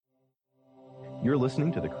You're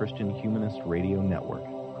listening to the Christian Humanist Radio Network,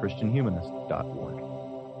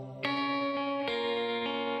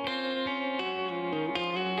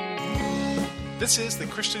 christianhumanist.org. This is the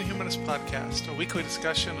Christian Humanist Podcast, a weekly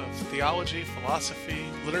discussion of theology, philosophy,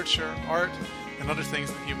 literature, art, and other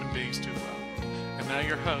things that human beings do well. And now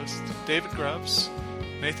your hosts, David Grubbs,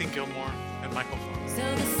 Nathan Gilmour, and Michael Farmer.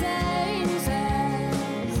 So the same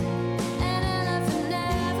says, an elephant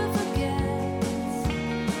never forgets,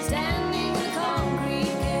 standing in the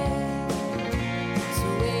concrete gate,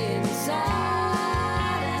 sway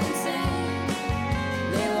inside and sing.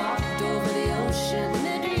 They walked over the ocean,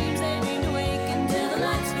 their dreams they dreamed awake until the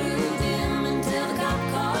lights grew dim, until the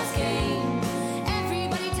cop cars came.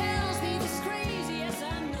 Everybody tells me this crazy, yes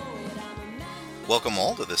I know it, I'm a man. Welcome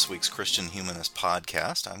all to this week's Christian Humanist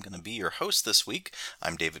Podcast. I'm going to be your host this week.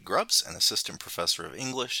 I'm David Grubbs, an assistant professor of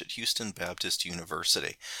English at Houston Baptist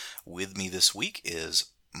University. With me this week is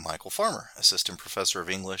Michael Farmer, assistant professor of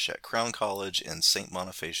English at Crown College in St.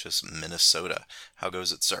 Bonifacius, Minnesota. How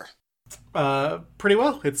goes it, sir? Pretty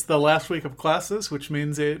well. It's the last week of classes, which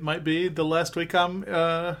means it might be the last week I'm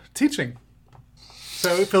teaching.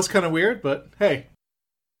 So it feels kind of weird, but hey.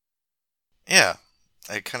 Yeah,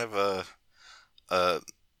 I kind of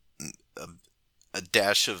a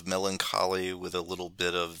dash of melancholy with a little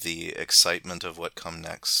bit of the excitement of what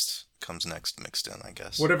comes next mixed in, I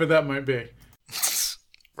guess. Whatever that might be.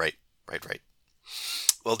 Right.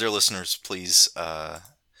 Well, dear listeners, please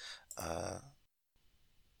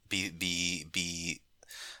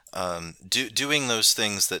doing those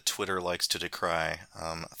things that Twitter likes to decry.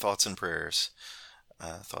 Thoughts and prayers.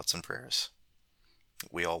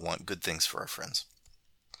 We all want good things for our friends.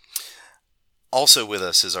 Also with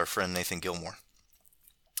us is our friend Nathan Gilmour,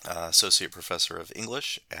 associate professor of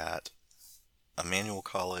English at Emmanuel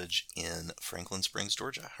College in Franklin Springs,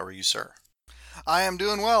 Georgia. How are you, sir? I am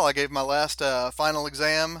doing well. I gave my last final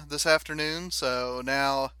exam this afternoon, so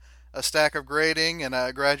now a stack of grading and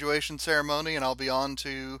a graduation ceremony, and I'll be on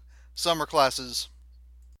to summer classes.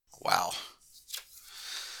 Wow.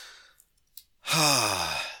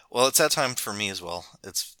 Well, it's that time for me as well.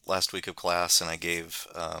 It's last week of class, and I gave...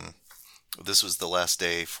 this was the last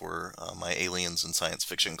day for my aliens and science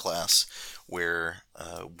fiction class, where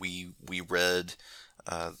we read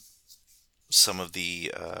some of the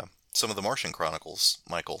Martian Chronicles,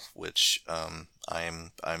 Michael, which I'm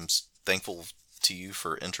thankful to you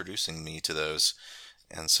for introducing me to those,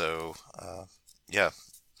 and so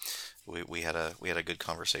we had a good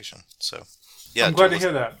conversation. So yeah, I'm glad to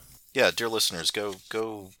hear that. Yeah, dear listeners, go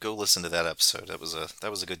listen to that episode. That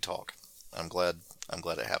was a good talk. I'm glad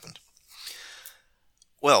it happened.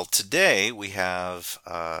 Well, today we have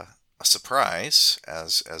a surprise,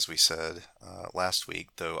 as we said last week,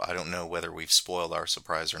 though I don't know whether we've spoiled our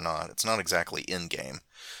surprise or not. It's not exactly in-game,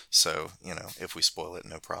 so, if we spoil it,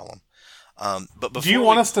 no problem. But do you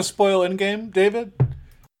want us to spoil in-game, David?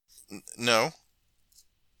 No.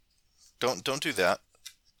 Don't do that.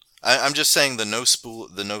 I'm just saying the no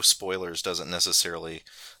spoilers doesn't necessarily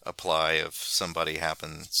apply if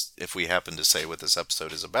we happen to say what this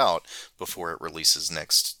episode is about before it releases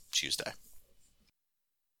next Tuesday.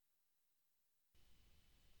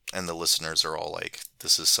 And the listeners are all like,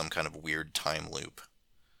 this is some kind of weird time loop.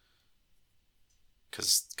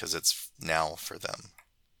 Because it's now for them.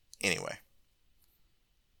 Anyway.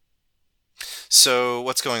 So,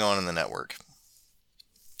 what's going on in the network?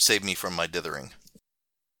 Save me from my dithering.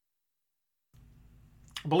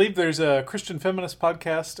 I believe there's a Christian feminist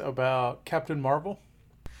podcast about Captain Marvel.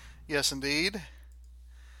 Yes, indeed.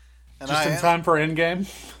 And just in time for Endgame.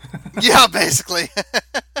 Yeah, basically.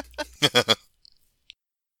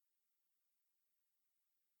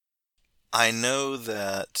 I know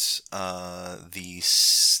that the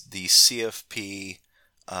CFP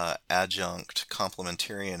adjunct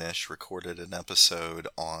complementarian-ish recorded an episode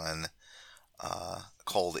on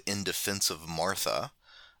called "In Defense of Martha,"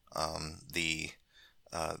 the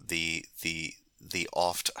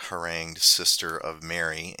oft harangued sister of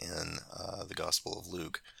Mary in the Gospel of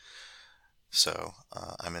Luke. So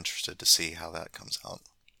I'm interested to see how that comes out.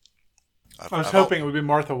 I was hoping it would be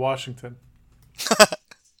Martha Washington.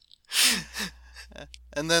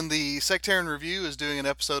 And then the Sectarian Review is doing an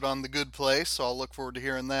episode on The Good Place, so I'll look forward to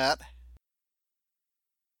hearing that.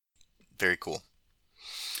 Very cool.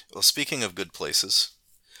 Well, speaking of good places,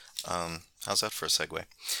 how's that for a segue?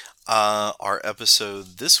 Our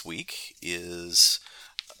episode this week is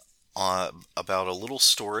about a little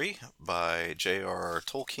story by J.R.R.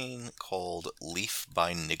 Tolkien called Leaf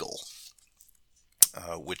by Niggle,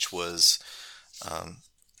 which was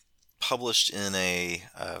published in a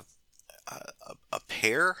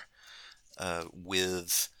pair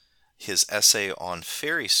with his essay on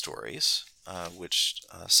fairy stories, which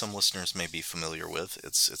some listeners may be familiar with.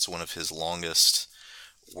 It's one of his longest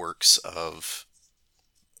works of,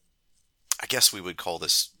 I guess we would call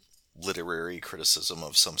this literary criticism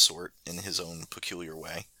of some sort in his own peculiar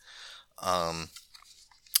way.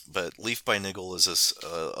 But Leaf by Niggle is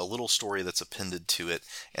a little story that's appended to it,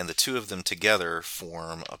 and the two of them together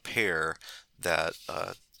form a pair that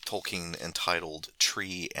Tolkien entitled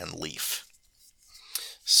Tree and Leaf.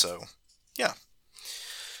 So, yeah.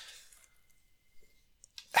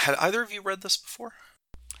 Had either of you read this before?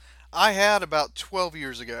 I had about 12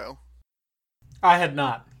 years ago. I had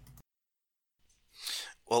not.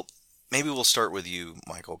 Well, maybe we'll start with you,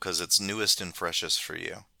 Michael, because it's newest and freshest for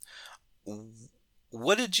you.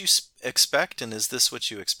 What did you expect, and is this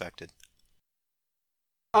what you expected?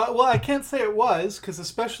 Well, I can't say it was, because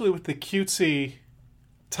especially with the cutesy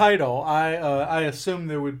title, I assumed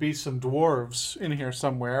there would be some dwarves in here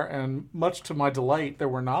somewhere, and much to my delight, there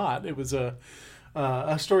were not. It was a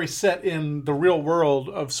story set in the real world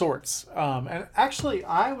of sorts. And actually,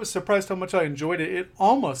 I was surprised how much I enjoyed it. It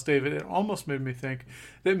almost made me think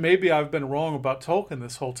that maybe I've been wrong about Tolkien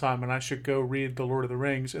this whole time, and I should go read The Lord of the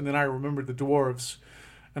Rings. And then I remembered the dwarves,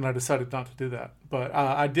 and I decided not to do that. But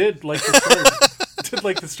I did like the story. Did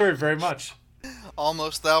like the story very much.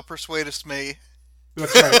 Almost thou persuadest me.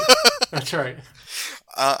 That's right. That's right.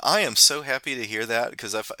 I am so happy to hear that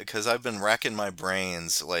because I've been racking my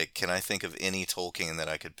brains. Like, can I think of any Tolkien that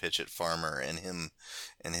I could pitch at Farmer and him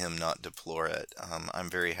not deplore it? I'm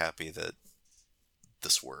very happy that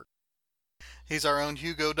this worked. He's our own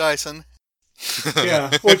Hugo Dyson.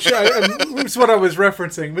 Yeah, which was what I was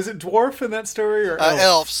referencing. Was it dwarf in that story or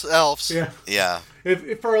elf? Elves. Yeah. Yeah.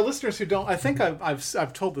 If for our listeners who don't, I think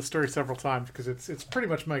I've told the story several times because it's pretty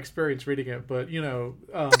much my experience reading it. But he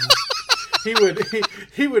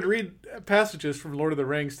would read passages from Lord of the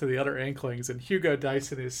Rings to the other Inklings, and Hugo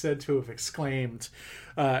Dyson is said to have exclaimed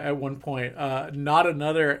at one point, "Not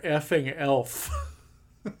another effing elf."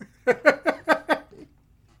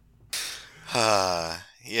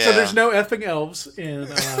 Yeah. So there's no effing elves in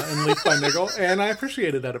Leaf by Niggle, and I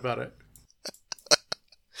appreciated that about it.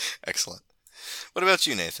 Excellent. What about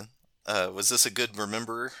you, Nathan? Was this a good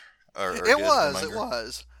remember? It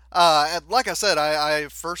was. Like I said, I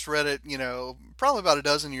first read it, probably about a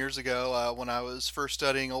dozen years ago when I was first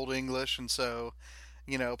studying Old English, and so,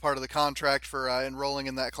 part of the contract for enrolling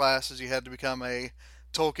in that class is you had to become a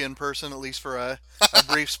Tolkien person, at least for a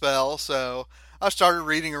brief spell. So I started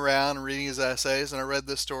reading around and reading his essays, and I read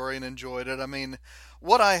this story and enjoyed it. I mean,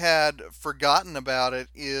 what I had forgotten about it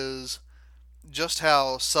is just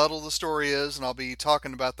how subtle the story is, and I'll be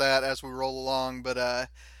talking about that as we roll along. But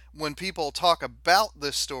when people talk about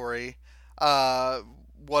this story,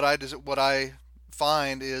 what I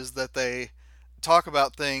find is that they talk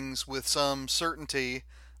about things with some certainty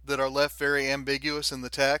that are left very ambiguous in the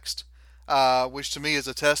text, which to me is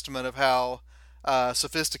a testament of how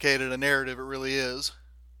sophisticated a narrative it really is.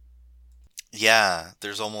 Yeah,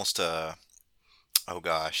 there's almost an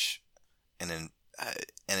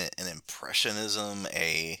impressionism,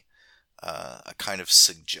 a kind of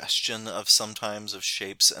suggestion of sometimes of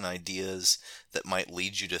shapes and ideas that might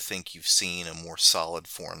lead you to think you've seen a more solid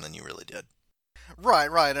form than you really did.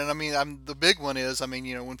 Right. And I mean, the big one is,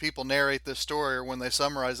 when people narrate this story or when they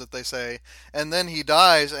summarize it, they say, and then he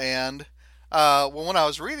dies, and, when I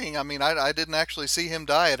was reading, I didn't actually see him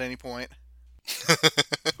die at any point.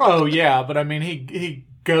 Oh, yeah, but he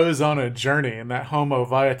goes on a journey in that Homo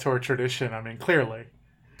Viator tradition, clearly.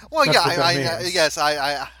 Well, That's yes,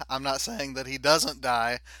 I'm not saying that he doesn't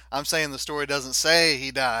die. I'm saying the story doesn't say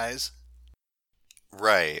he dies.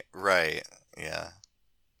 Right, yeah.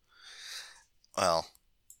 Well,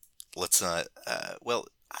 let's not, I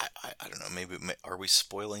don't know, maybe, are we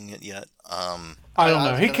spoiling it yet? I don't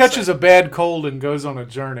know. He catches a bad cold and goes on a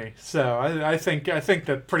journey, so I think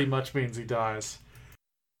that pretty much means he dies.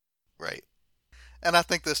 Right. And I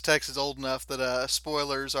think this text is old enough that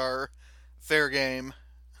spoilers are fair game.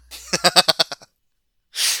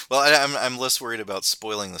 Well, I'm less worried about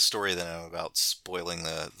spoiling the story than I'm about spoiling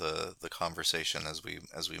the conversation as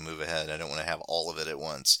we move ahead. I don't want to have all of it at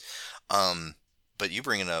once. But you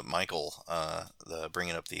bringing up Michael,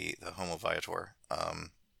 bringing up the Homo Viator,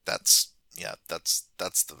 that's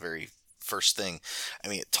the very first thing.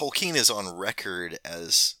 Tolkien is on record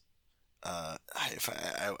as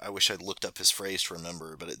I wish I'd looked up his phrase to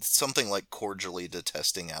remember, but it's something like cordially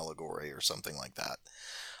detesting allegory or something like that.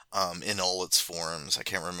 In all its forms, I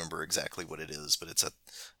can't remember exactly what it is, but it's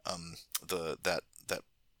that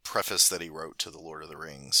preface that he wrote to the Lord of the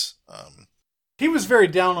Rings. He was very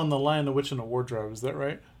down on the Lion, the Witch, and the Wardrobe. Is that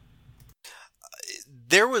right?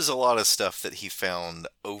 there was a lot of stuff that he found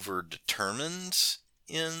over-determined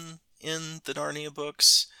in the Narnia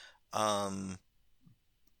books.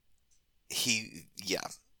 He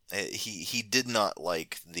did not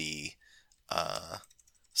like the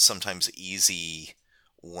sometimes easy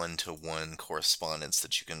one-to-one correspondence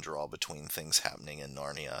that you can draw between things happening in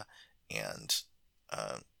Narnia and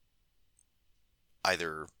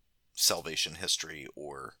either salvation history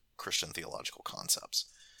or Christian theological concepts.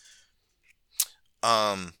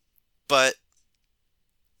 But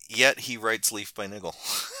yet he writes Leaf by Niggle.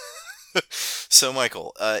 So,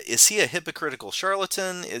 Michael, is he a hypocritical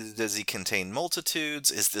charlatan? Does he contain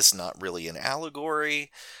multitudes? Is this not really an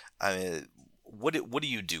allegory? I mean, what do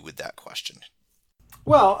you do with that question?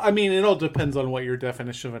 Well, I mean, it all depends on what your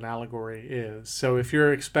definition of an allegory is. So if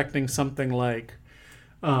you're expecting something like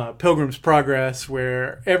Pilgrim's Progress,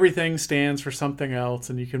 where everything stands for something else,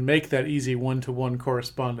 and you can make that easy one-to-one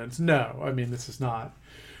correspondence, no. I mean, this is not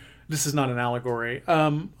an allegory.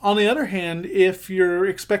 On the other hand, if you're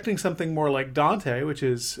expecting something more like Dante, which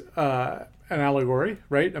is an allegory,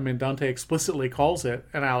 right? I mean, Dante explicitly calls it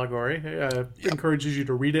an allegory, encourages you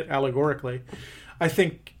to read it allegorically. I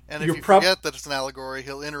think. And if you forget that it's an allegory,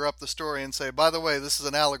 he'll interrupt the story and say, "By the way, this is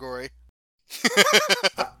an allegory."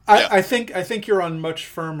 I think you're on much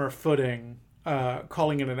firmer footing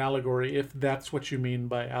calling it an allegory if that's what you mean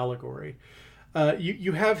by allegory.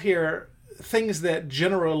 You have here things that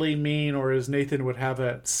generally mean, or as Nathan would have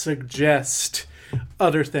it, suggest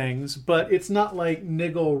other things, but it's not like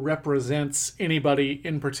Niggle represents anybody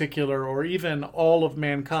in particular or even all of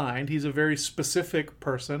mankind. He's a very specific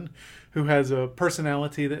person who has a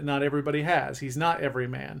personality that not everybody has. He's not every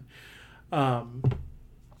man. And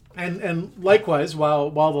likewise,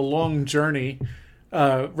 while the long journey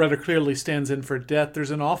rather clearly stands in for death,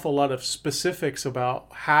 there's an awful lot of specifics about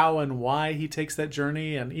how and why he takes that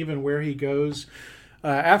journey and even where he goes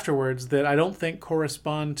afterwards that I don't think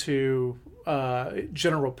correspond to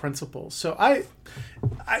general principles. So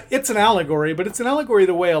it's an allegory, but it's an allegory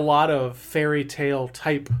the way a lot of fairy tale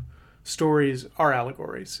type stories are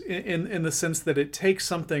allegories, in the sense that it takes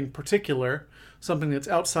something particular, something that's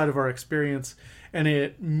outside of our experience, and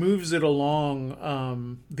it moves it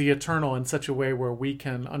along the eternal in such a way where we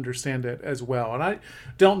can understand it as well. And I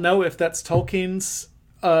don't know if that's Tolkien's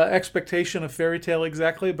expectation of fairy tale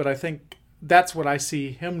exactly, but I think that's what I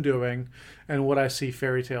see him doing and what I see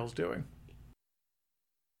fairy tales doing.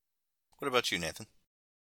 What about you, Nathan?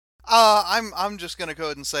 I'm just going to go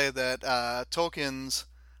ahead and say that Tolkien's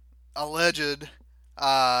alleged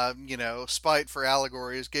spite for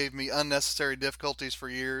allegories gave me unnecessary difficulties for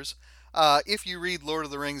years. If you read Lord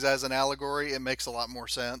of the Rings as an allegory, it makes a lot more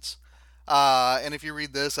sense. And if you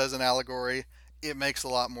read this as an allegory, it makes a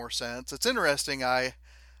lot more sense. It's interesting. I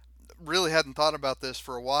really hadn't thought about this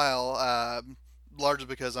for a while, largely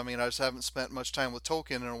because, I just haven't spent much time with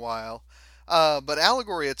Tolkien in a while. But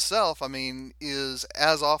allegory itself, is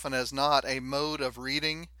as often as not a mode of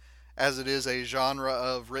reading as it is a genre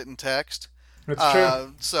of written text. That's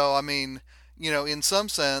true. So, in some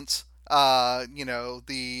sense,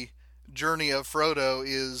 the journey of Frodo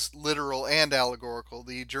is literal and allegorical.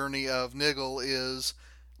 The journey of Niggle is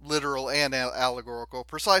literal and allegorical,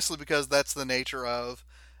 precisely because that's the nature of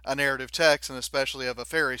a narrative text, and especially of a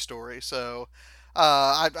fairy story. So,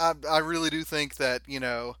 I really do think that,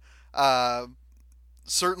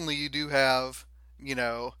 certainly you do have,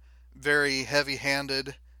 very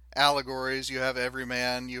heavy-handed allegories. You have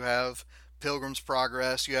Everyman, you have Pilgrim's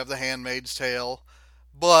Progress, you have The Handmaid's Tale,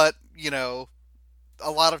 but, a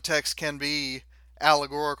lot of text can be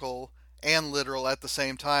allegorical and literal at the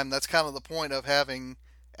same time. That's kind of the point of having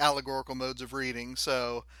allegorical modes of reading.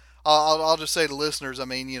 So I'll just say to listeners,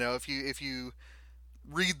 if you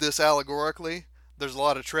read this allegorically, there's a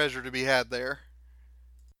lot of treasure to be had there.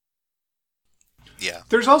 Yeah.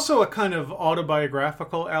 There's also a kind of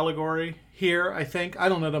autobiographical allegory here, I think. I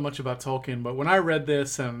don't know that much about Tolkien, but when I read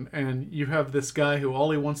this and you have this guy who all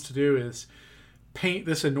he wants to do is paint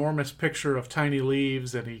this enormous picture of tiny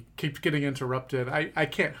leaves and he keeps getting interrupted, I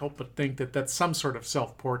can't help but think that that's some sort of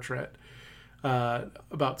self-portrait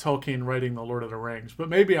about Tolkien writing The Lord of the Rings. But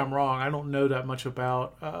maybe I'm wrong. I don't know that much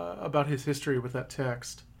about his history with that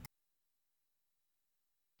text.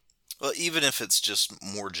 Well, even if it's just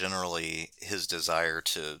more generally his desire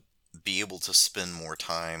to be able to spend more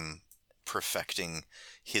time perfecting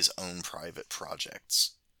his own private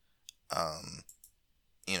projects,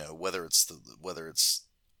 whether it's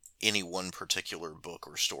any one particular book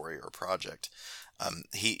or story or project,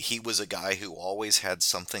 he was a guy who always had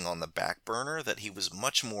something on the back burner that he was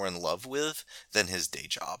much more in love with than his day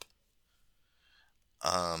job.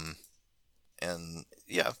 And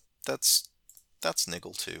yeah, that's That's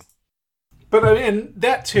Niggle too. But and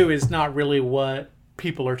that too is not really what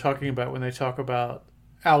people are talking about when they talk about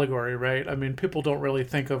allegory, right? I mean, people don't really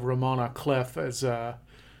think of Ramona Clef as an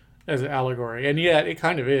allegory, and yet it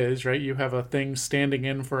kind of is, right? You have a thing standing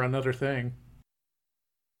in for another thing.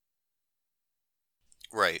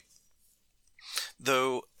 Right.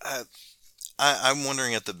 Though I'm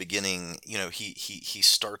wondering at the beginning, he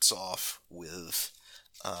starts off with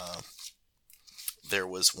there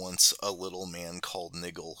was once a little man called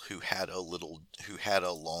Niggle who had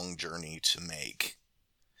a long journey to make.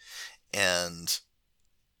 And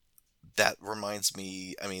that reminds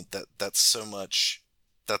me, I mean, that's so much,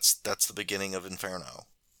 that's the beginning of Inferno.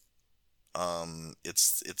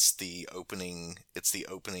 It's the opening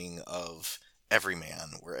of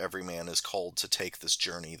Everyman, where every man is called to take this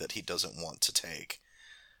journey that he doesn't want to take.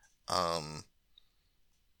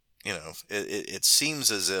 It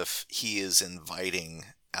seems as if he is inviting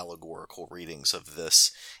allegorical readings of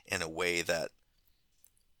this in a way that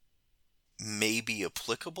may be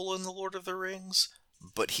applicable in The Lord of the Rings,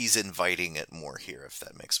 but he's inviting it more here, if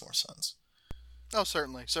that makes more sense. Oh,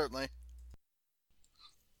 certainly.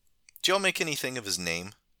 Do y'all make anything of his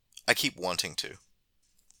name? I keep wanting to.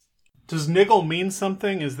 Does Niggle mean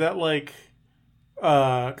something? Is that like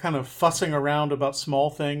kind of fussing around about small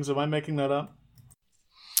things? Am I making that up?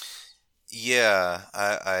 Yeah,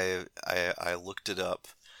 I looked it up.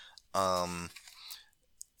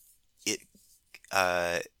 It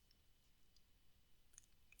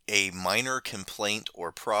a minor complaint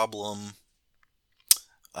or problem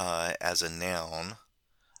as a noun.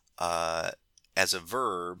 As a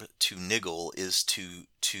verb, to niggle is to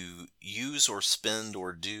use or spend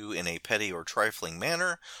or do in a petty or trifling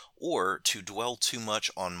manner, or to dwell too much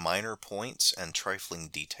on minor points and trifling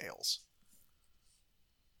details.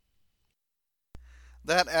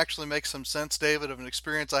 That actually makes some sense, David, of an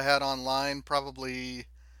experience I had online probably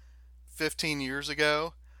 15 years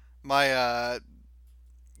ago. My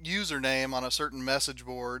username on a certain message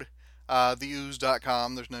board,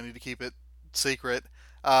 theooze.com, there's no need to keep it secret,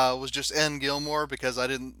 was just N. Gilmour, because I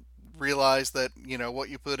didn't realize that, what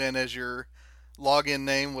you put in as your login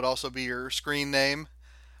name would also be your screen name.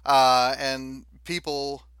 And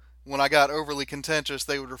people, when I got overly contentious,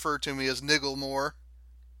 they would refer to me as Nigglemore.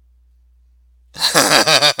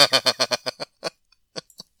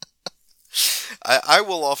 I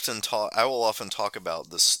will often talk about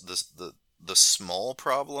the small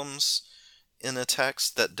problems in a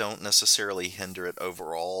text that don't necessarily hinder it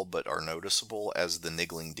overall, but are noticeable as the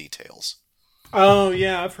niggling details. Oh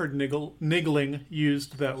yeah, I've heard niggling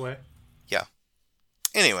used that way. Yeah.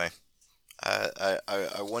 Anyway,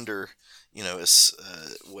 I wonder,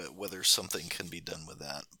 whether something can be done with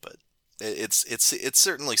that, but it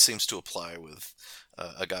certainly seems to apply with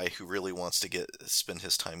a guy who really wants to spend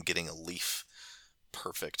his time getting a leaf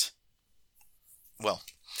perfect. Well,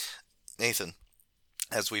 Nathan,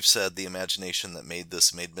 as we've said, the imagination that made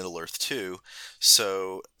Middle-earth too.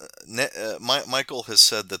 So, Michael has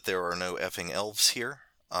said that there are no effing elves here.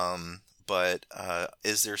 But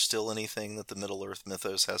is there still anything that the Middle-earth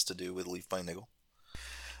mythos has to do with Leaf by Niggle?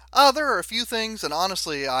 There are a few things, and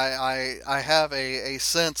honestly, I have a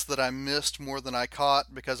sense that I missed more than I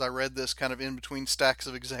caught because I read this kind of in between stacks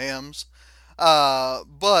of exams.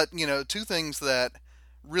 But, two things that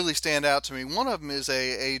really stand out to me. One of them is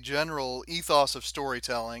a general ethos of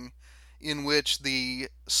storytelling in which the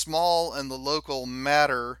small and the local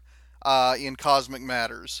matter in cosmic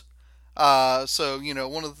matters. So,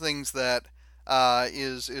 one of the things that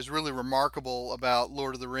is really remarkable about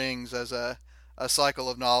Lord of the Rings as a cycle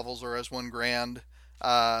of novels, or as one grand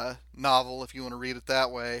novel, if you want to read it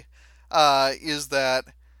that way, is that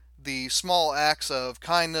the small acts of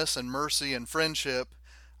kindness and mercy and friendship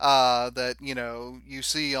that you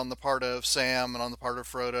see on the part of Sam and on the part of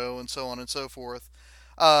Frodo and so on and so forth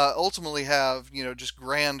ultimately have just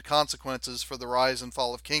grand consequences for the rise and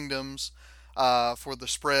fall of kingdoms, for the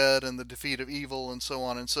spread and the defeat of evil, and so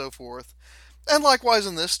on and so forth. And likewise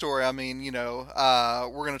in this story, I mean,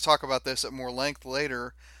 we're going to talk about this at more length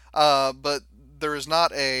later, but there is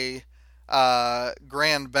not a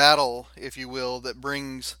grand battle, if you will, that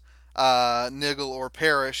brings Niggle or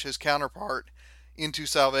Perish, his counterpart, into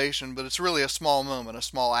salvation, but it's really a small moment, a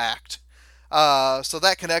small act. So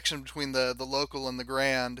that connection between the local and the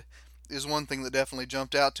grand is one thing that definitely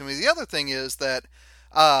jumped out to me. The other thing is that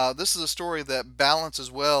this is a story that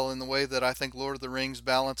balances well in the way that I think Lord of the Rings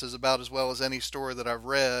balances about as well as any story that I've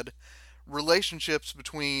read. Relationships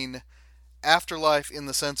between afterlife in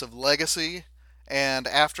the sense of legacy and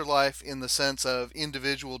afterlife in the sense of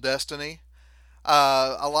individual destiny.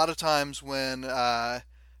 A lot of times when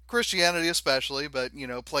Christianity especially, but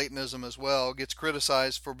Platonism as well, gets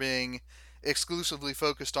criticized for being exclusively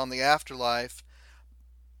focused on the afterlife.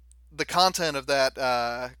 The content of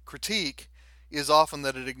that critique is often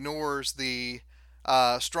that it ignores the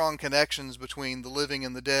strong connections between the living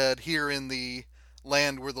and the dead here in the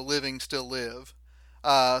land where the living still live.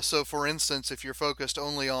 So, for instance, if you're focused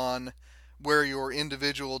only on where your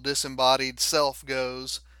individual disembodied self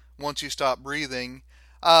goes once you stop breathing,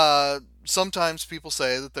 sometimes people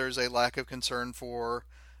say that there's a lack of concern for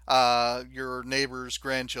your neighbor's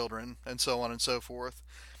grandchildren and so on and so forth.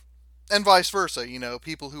 And vice versa,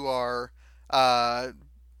 people who are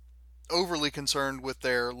overly concerned with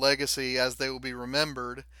their legacy as they will be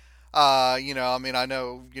remembered. I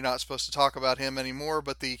know you're not supposed to talk about him anymore,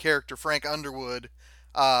 but the character Frank Underwood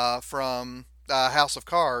from House of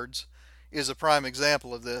Cards is a prime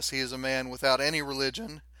example of this. He is a man without any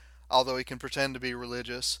religion, although he can pretend to be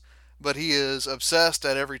religious, but he is obsessed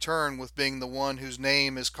at every turn with being the one whose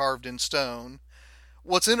name is carved in stone.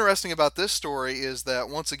 What's interesting about this story is that,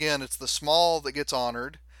 once again, it's the small that gets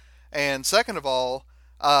honored, and second of all,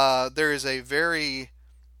 there is a very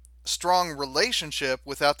strong relationship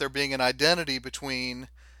without there being an identity between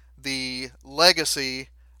the legacy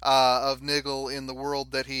of Niggle in the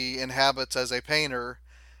world that he inhabits as a painter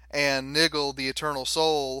and Niggle, the eternal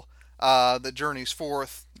soul that journeys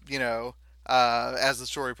forth, as the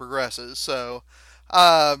story progresses. So,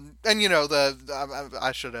 I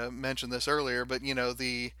should have mentioned this earlier, but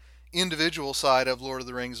the individual side of Lord of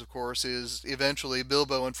the Rings, of course, is eventually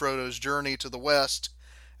Bilbo and Frodo's journey to the west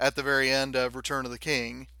at the very end of Return of the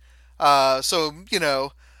King. Like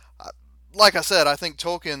I said, I think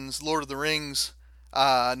Tolkien's Lord of the Rings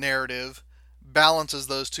narrative balances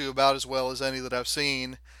those two about as well as any that I've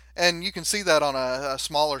seen, and you can see that on a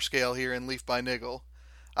smaller scale here in Leaf by Niggle.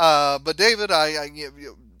 But David,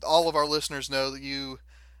 all of our listeners know that you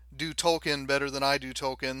do Tolkien better than I do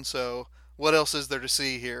Tolkien, so what else is there to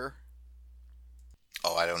see here?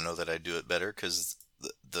 Oh, I don't know that I do it better, because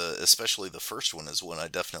especially the first one is one I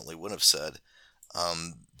definitely would have said.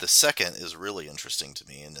 The second is really interesting to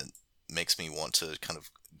me, and it makes me want to kind of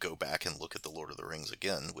go back and look at the Lord of the Rings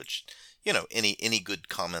again, which, any good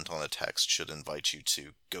comment on a text should invite you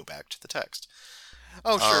to go back to the text.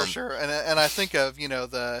 Oh, sure. And I think of,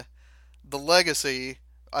 the legacy.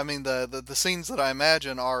 I mean, the scenes that I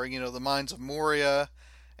imagine are, the mines of Moria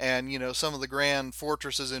and, some of the grand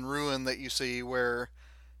fortresses in ruin that you see where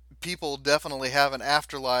people definitely have an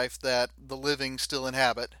afterlife that the living still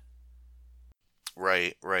inhabit.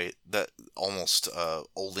 Right. That almost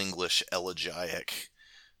Old English elegiac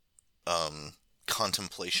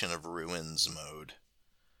contemplation of ruins mode.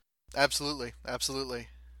 Absolutely.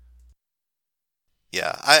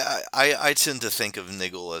 Yeah, I tend to think of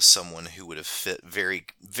Niggle as someone who would have fit very,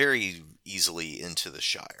 very easily into the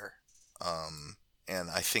Shire. And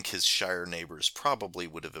I think his Shire neighbors probably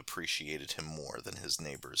would have appreciated him more than his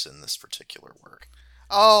neighbors in this particular work.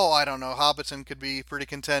 Oh, I don't know. Hobbiton could be pretty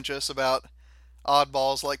contentious about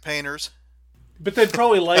oddballs like painters. But they'd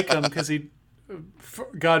probably like him because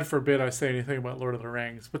God forbid I say anything about Lord of the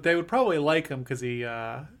Rings, but they would probably like him because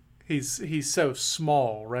he's so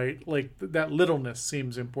small, right? Like, that littleness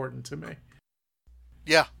seems important to me.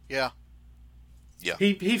 Yeah.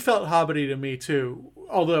 He felt hobbity to me too,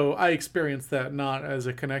 although I experienced that not as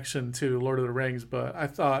a connection to Lord of the Rings, but I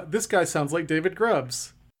thought, this guy sounds like David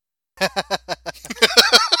Grubbs.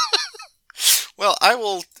 Well,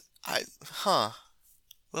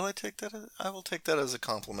 will I take that? I will take that as a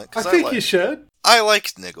compliment. I think you should. I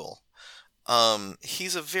like Niggle.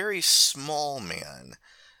 He's a very small man,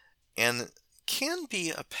 and can be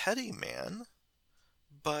a petty man,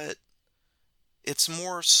 but it's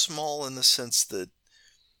more small in the sense that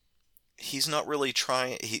he's not really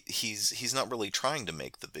trying. He's not really trying to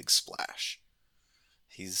make the big splash.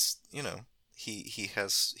 He's he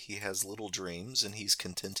has little dreams, and he's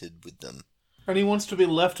contented with them. And he wants to be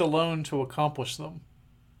left alone to accomplish them.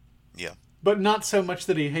 Yeah. But not so much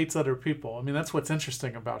that he hates other people. I mean, that's what's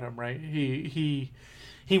interesting about him, right? He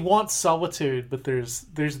wants solitude, but there's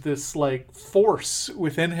this like force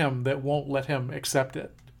within him that won't let him accept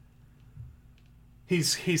it.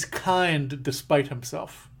 He's kind despite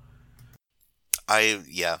himself. I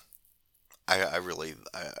really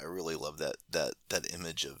love that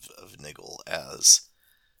image of Niggle as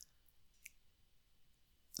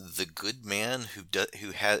the good man who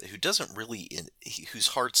doesn't really whose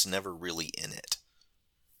heart's never really in it.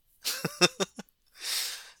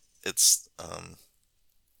 It's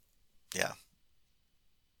yeah.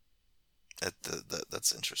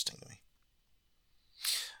 That's interesting to me.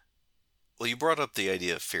 Well, you brought up the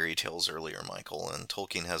idea of fairy tales earlier, Michael, and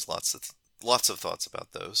Tolkien has lots of lots of thoughts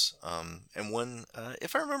about those. And one,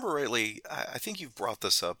 if I remember rightly, I think you've brought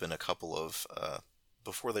this up in a couple of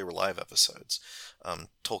before they were live episodes.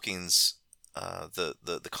 Tolkien's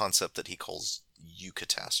the concept that he calls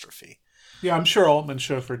eucatastrophe. Yeah, I'm sure Altman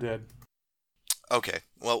Schofer did. Okay,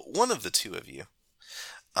 well, one of the two of you.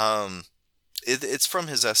 It's from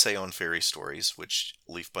his essay on fairy stories, which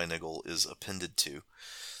Leaf by Niggle is appended to.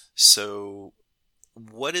 So,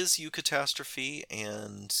 what is eucatastrophe,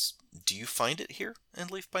 and do you find it here in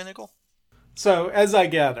Leaf by Niggle? So, as I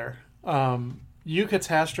gather,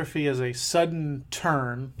 eucatastrophe is a sudden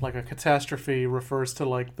turn. Like a catastrophe refers to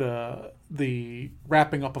like the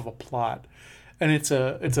wrapping up of a plot, and it's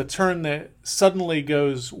a turn that suddenly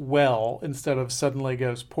goes well instead of suddenly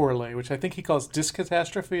goes poorly, which I think he calls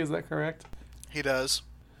discatastrophe. Is that correct? He does.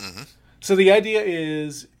 Mm-hmm. So the idea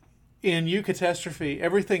is, in eucatastrophe,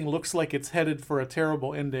 everything looks like it's headed for a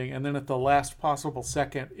terrible ending, and then at the last possible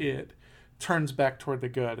second, it turns back toward the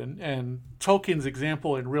good. And Tolkien's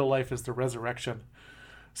example in real life is the resurrection.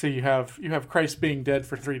 So you have Christ being dead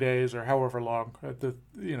for 3 days or however long,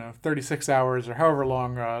 36 hours or however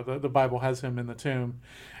long the Bible has him in the tomb,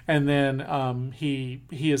 and then he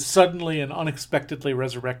is suddenly and unexpectedly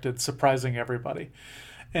resurrected, surprising everybody.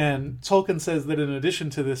 And Tolkien says that in addition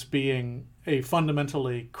to this being a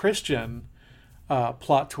fundamentally Christian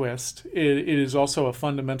plot twist, it is also a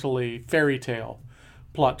fundamentally fairy tale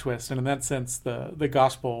plot twist, and in that sense, the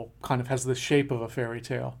gospel kind of has the shape of a fairy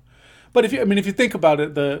tale. But if you think about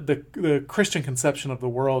it, the Christian conception of the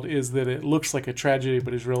world is that it looks like a tragedy,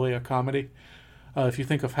 but is really a comedy. If you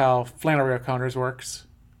think of how Flannery O'Connor's work,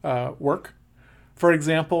 for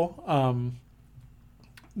example,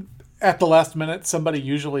 at the last minute, somebody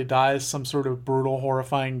usually dies some sort of brutal,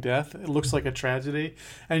 horrifying death. It looks like a tragedy,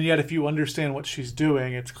 and yet if you understand what she's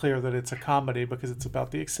doing, it's clear that it's a comedy because it's about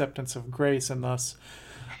the acceptance of grace and thus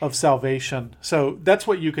of salvation. So that's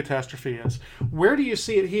what eucatastrophe is. Where do you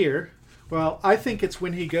see it here? Well, I think it's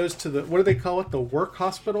when he goes to the, what do they call it, the work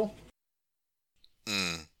hospital?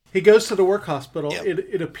 He goes to the work hospital. Yep.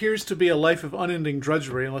 It appears to be a life of unending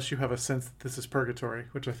drudgery, unless you have a sense that this is purgatory,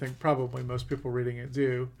 which I think probably most people reading it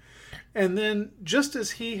do. And then, just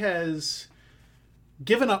as he has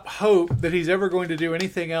given up hope that he's ever going to do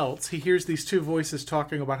anything else, he hears these two voices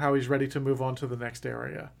talking about how he's ready to move on to the next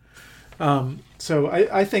area. So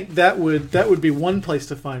I think that would be one place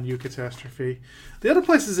to find eucatastrophe. The other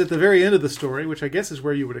place is at the very end of the story, which I guess is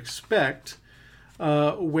where you would expect,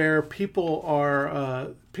 where people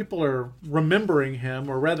are remembering him,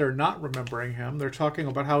 or rather not remembering him. They're talking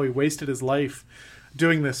about how he wasted his life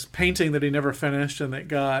doing this painting that he never finished and that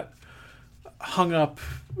got hung up,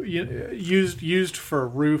 used for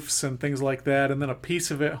roofs and things like that, and then a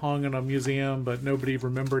piece of it hung in a museum, but nobody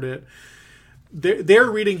remembered it. They're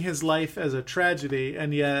reading his life as a tragedy,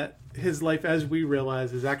 and yet his life, as we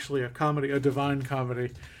realize, is actually a comedy, a divine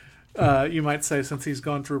comedy. You might say, since he's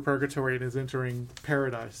gone through purgatory and is entering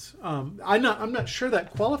paradise. I'm not sure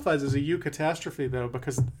that qualifies as a eucatastrophe, though,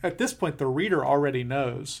 because at this point the reader already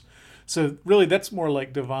knows. So really, that's more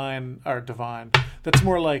like divine. That's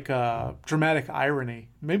more like dramatic irony,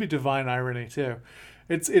 maybe divine irony too.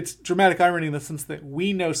 It's dramatic irony in the sense that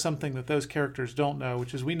we know something that those characters don't know,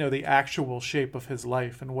 which is we know the actual shape of his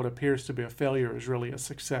life, and what appears to be a failure is really a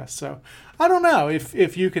success. So I don't know if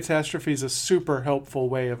eucatastrophe is a super helpful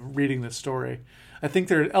way of reading this story. I think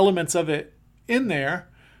there are elements of it in there,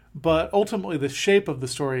 but ultimately the shape of the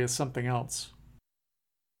story is something else.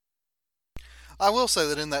 I will say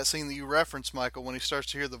that in that scene that you referenced, Michael, when he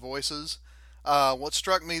starts to hear the voices, what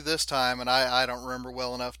struck me this time, and I don't remember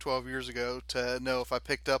well enough 12 years ago to know if I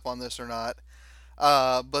picked up on this or not,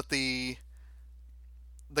 but the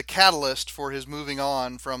catalyst for his moving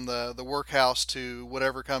on from the workhouse to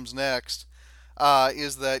whatever comes next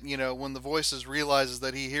is that, when the voices realizes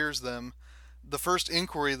that he hears them, the first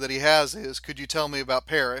inquiry that he has is, could you tell me about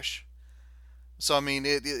Parrish? So, I mean,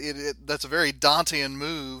 that's a very Dantean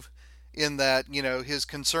move in that, his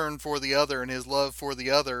concern for the other and his love for the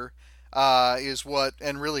other is what,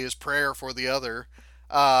 and really his prayer for the other,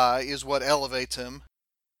 is what elevates him.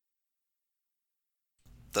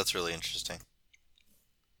 That's really interesting.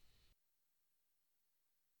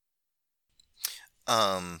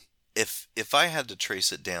 If I had to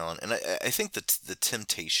trace it down, and I think that the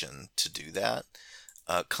temptation to do that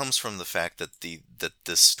comes from the fact that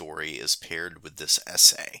this story is paired with this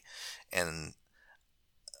essay, and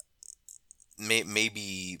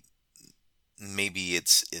maybe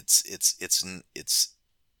it's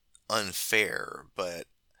unfair, but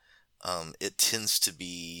it tends to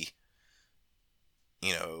be,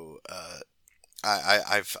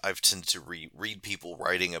 I've tended to read people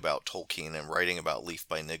writing about Tolkien and writing about Leaf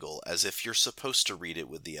by Niggle as if you're supposed to read it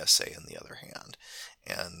with the essay in the other hand.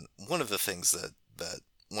 And one of the things that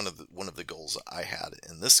one of the goals I had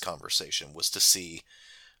in this conversation was to see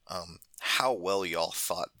how well y'all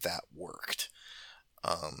thought that worked.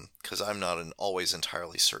 Because I'm not always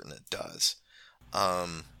entirely certain it does.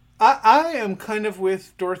 I am kind of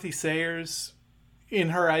with Dorothy Sayers in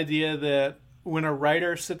her idea that when an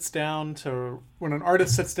artist sits down to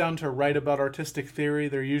write about artistic theory,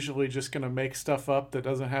 they're usually just going to make stuff up that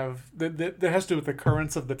doesn't have that has to do with the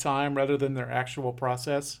currents of the time rather than their actual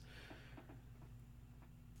process.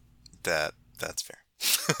 That's fair.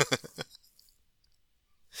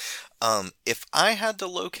 If I had to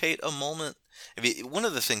locate a moment, I mean, one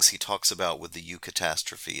of the things he talks about with the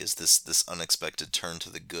eucatastrophe is this unexpected turn to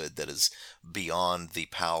the good that is beyond the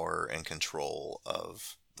power and control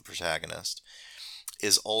of the protagonist,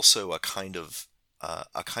 is also a kind of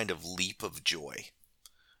leap of joy.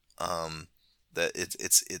 That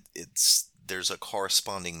it's there's a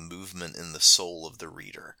corresponding movement in the soul of the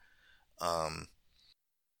reader.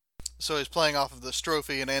 So he's playing off of the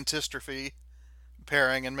strophe and antistrophe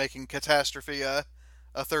pairing and making catastrophe a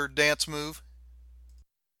third dance move.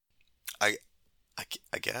 I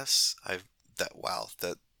guess that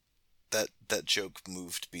joke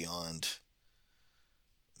moved beyond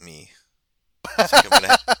me. I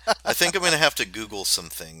think I'm gonna have to Google some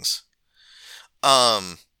things.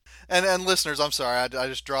 And listeners, I'm sorry, I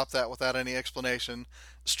just dropped that without any explanation.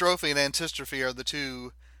 Strophe and antistrophe are the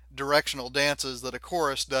two directional dances that a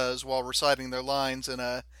chorus does while reciting their lines in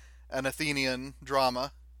an Athenian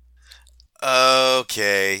drama.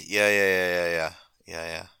 Okay. Yeah.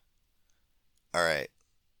 All right.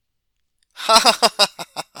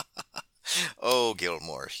 Oh,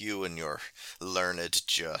 Gilmour, you and your learned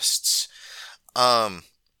justs. If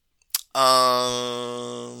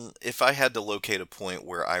I had to locate a point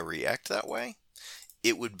where I react that way,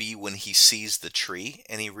 it would be when he sees the tree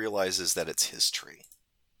and he realizes that it's his tree.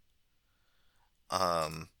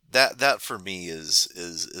 That for me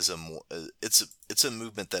is a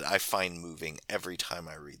movement that I find moving every time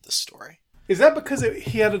I read the story. Is that because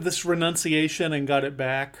he had this renunciation and got it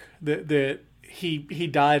back? That he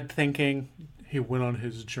died thinking, he went on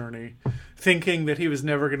his journey, thinking that he was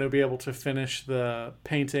never going to be able to finish the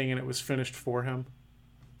painting, and it was finished for him?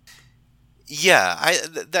 Yeah,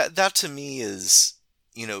 that to me is,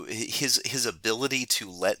 his ability to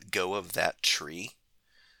let go of that tree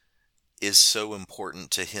is so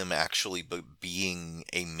important to him actually being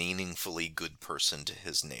a meaningfully good person to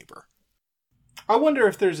his neighbor. I wonder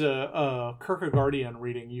if there's a Kierkegaardian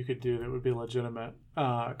reading you could do that would be legitimate.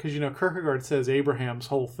 Because, Kierkegaard says Abraham's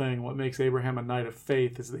whole thing, what makes Abraham a knight of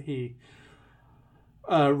faith, is that he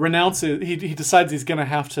renounces, he decides he's going to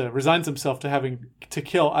have to, resigns himself to having to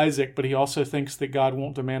kill Isaac, but he also thinks that God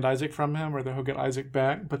won't demand Isaac from him or that he'll get Isaac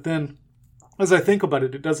back. But then, as I think about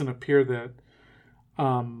it, it doesn't appear that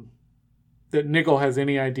that Niggle has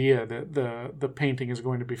any idea that the painting is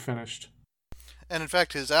going to be finished. And in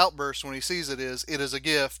fact, his outburst when he sees it is a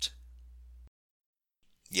gift.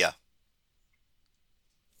 Yeah.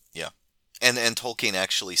 And Tolkien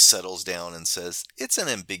actually settles down and says, it's an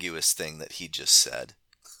ambiguous thing that he just said.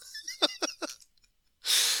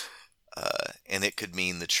 And it could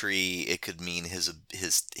mean the tree, it could mean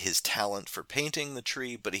his talent for painting the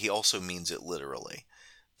tree, but he also means it literally.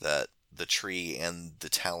 That the tree and the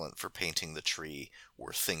talent for painting the tree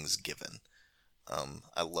were things given.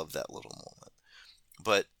 I love that little moment.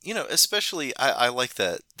 But, especially, I like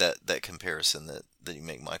that comparison that you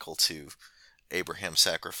make, Michael, to Abraham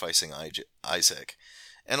sacrificing Isaac.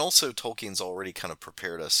 And also, Tolkien's already kind of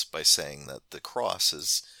prepared us by saying that the cross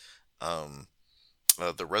is, the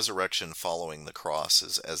resurrection following the cross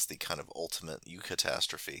is as the kind of ultimate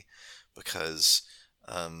eucatastrophe, because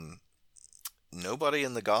nobody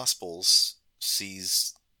in the Gospels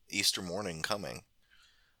sees Easter morning coming,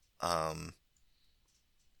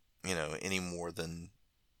 any more than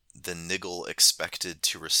Niggle expected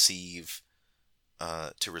to receive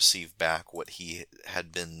back what he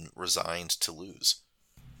had been resigned to lose.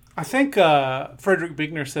 I think Frederick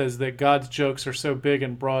Buechner says that God's jokes are so big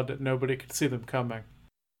and broad that nobody could see them coming.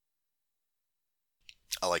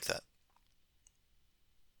 I like that.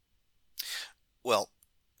 Well,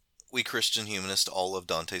 we Christian humanists all love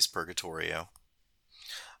Dante's Purgatorio.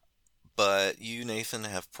 But you, Nathan,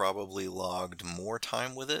 have probably logged more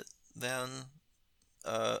time with it than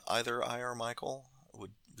either I or Michael.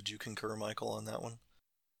 Would you concur, Michael, on that one?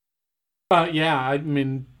 Yeah, I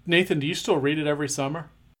mean, Nathan, do you still read it every summer?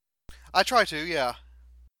 I try to, yeah.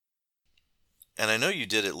 And I know you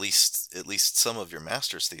did at least some of your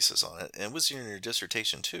master's thesis on it, and it was in your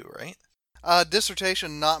dissertation too, right?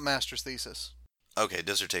 Dissertation, not master's thesis. Okay,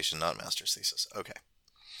 dissertation, not master's thesis. Okay.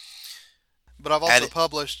 But I've also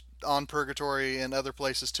published on Purgatory and other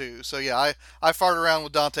places too. So yeah, I fart around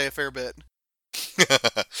with Dante a fair bit.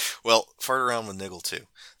 Well, fart around with Niggle too.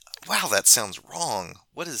 Wow, that sounds wrong.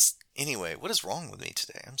 What is wrong with me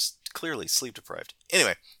today? I'm clearly sleep deprived.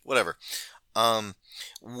 Anyway, whatever.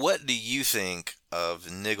 What do you think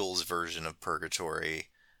of Niggle's version of Purgatory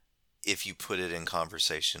if you put it in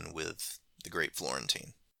conversation with the Great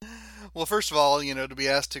Florentine? Well, first of all, to be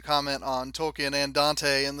asked to comment on Tolkien and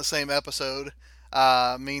Dante in the same episode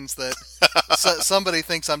means that somebody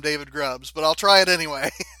thinks I'm David Grubbs, but I'll try it anyway.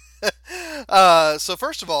 So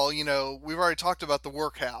first of all, we've already talked about the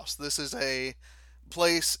workhouse. This is a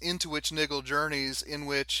place into which Niggle journeys, in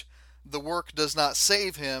which the work does not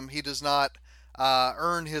save him. He does not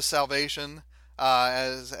earn his salvation,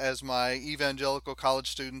 as my evangelical college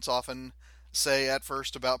students often say at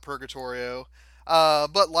first about Purgatorio.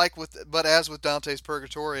 But as with Dante's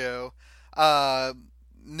Purgatorio,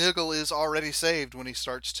 Niggle is already saved when he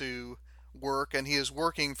starts to work, and he is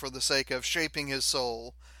working for the sake of shaping his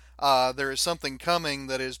soul. There is something coming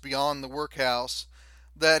that is beyond the workhouse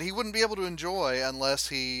that he wouldn't be able to enjoy unless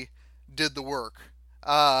he did the work.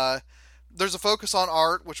 There's a focus on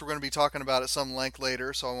art, which we're going to be talking about at some length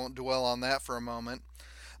later, so I won't dwell on that for a moment.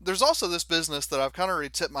 There's also this business that I've kind of already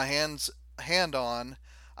tipped my hand on,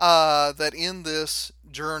 that in this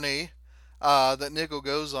journey that Niggle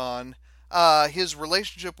goes on, his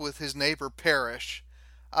relationship with his neighbor Parish,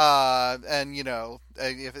 and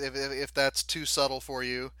if that's too subtle for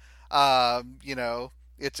you,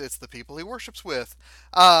 it's the people he worships with,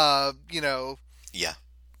 Yeah.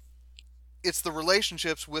 It's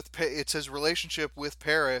his relationship with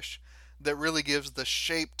Parish that really gives the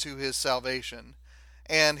shape to his salvation.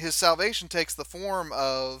 And his salvation takes the form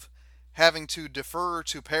of having to defer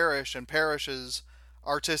to Parish and Parish's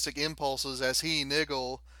artistic impulses as he,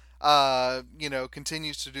 Niggle,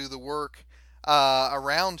 continues to do the work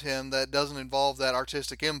around him that doesn't involve that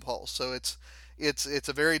artistic impulse. So it's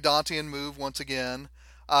a very Dantean move once again,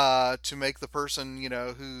 to make the person,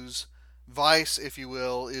 whose vice, if you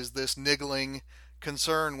will, is this niggling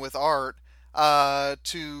concern with art,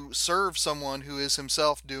 to serve someone who is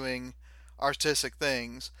himself doing artistic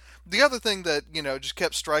things. The other thing that, just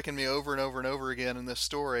kept striking me over and over and over again in this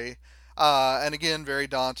story, and again very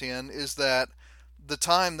Dantean, is that the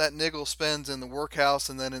time that Niggle spends in the workhouse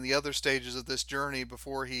and then in the other stages of this journey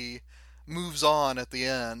before he moves on at the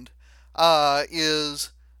end,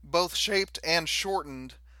 is both shaped and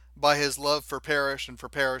shortened by his love for Parish and for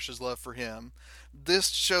Parish's love for him. This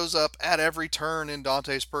shows up at every turn in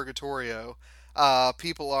Dante's Purgatorio.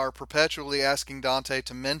 People are perpetually asking Dante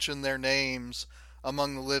to mention their names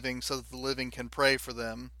among the living so that the living can pray for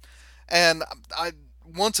them. And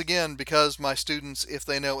once again, because my students, if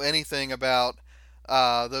they know anything about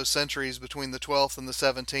those centuries between the 12th and the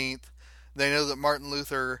 17th, they know that Martin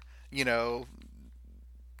Luther,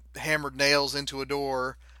 hammered nails into a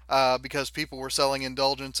door because people were selling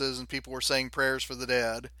indulgences and people were saying prayers for the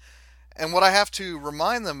dead. And what I have to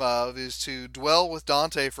remind them of is to dwell with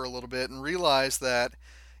Dante for a little bit and realize that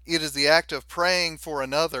it is the act of praying for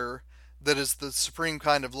another that is the supreme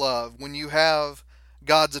kind of love. When you have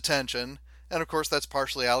God's attention, and of course that's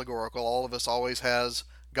partially allegorical, all of us always has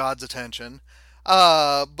God's attention,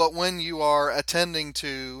 but when you are attending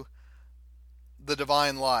to the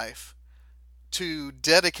divine life, to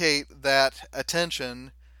dedicate that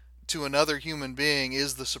attention to another human being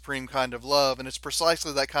is the supreme kind of love, and it's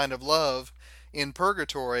precisely that kind of love in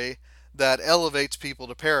Purgatory that elevates people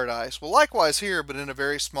to paradise. Well, likewise here, but in a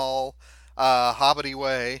very small, hobbity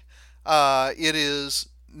way, it is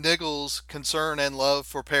Niggle's concern and love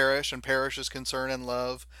for Parish and Parish's concern and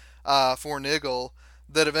love for Niggle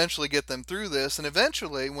that eventually get them through this, and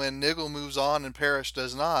eventually when Niggle moves on and Parish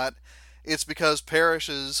does not, it's because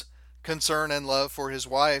Parish's concern and love for his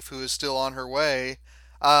wife, who is still on her way,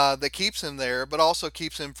 that keeps him there, but also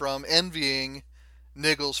keeps him from envying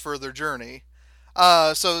Niggle's further journey.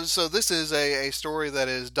 So this is a story that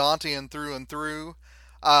is Dantean through and through.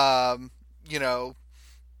 David,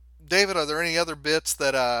 are there any other bits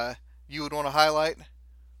that you would want to highlight?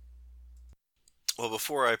 Well,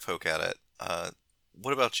 before I poke at it,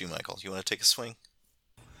 what about you, Michael? You want to take a swing?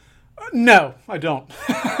 No, I don't.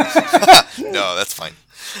 No, that's fine.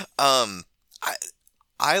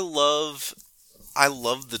 I love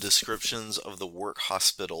the descriptions of the work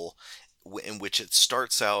hospital, in which it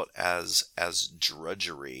starts out as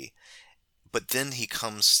drudgery, but then he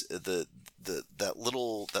comes that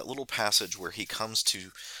little passage where he comes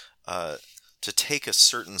to to take a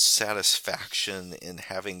certain satisfaction in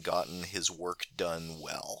having gotten his work done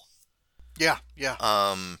well. Yeah.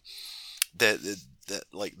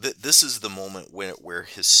 This is the moment where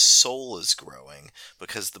his soul is growing,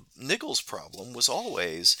 because Niggle's problem was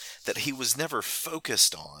always that he was never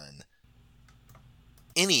focused on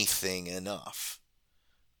anything enough.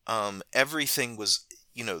 Everything was,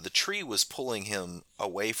 the tree was pulling him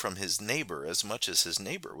away from his neighbor as much as his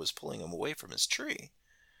neighbor was pulling him away from his tree.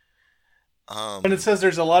 And it says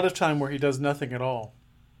there's a lot of time where he does nothing at all.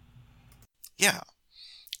 Yeah.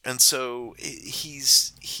 And so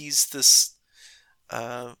he's this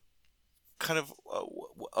kind of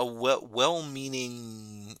a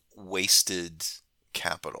well-meaning wasted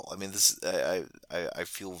capital. I mean, this I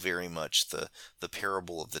feel very much the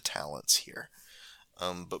parable of the talents here.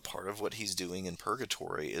 But part of what he's doing in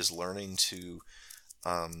purgatory is learning to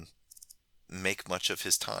make much of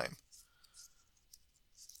his time,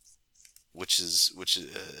 which is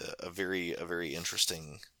a very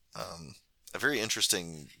interesting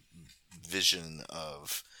vision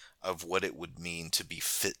of what it would mean to be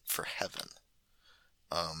fit for heaven.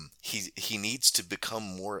 He needs to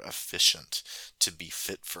become more efficient to be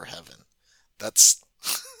fit for heaven. That's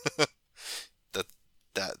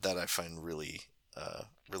that I find really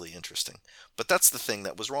interesting. But that's the thing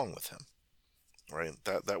that was wrong with him, right?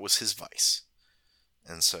 That was his vice,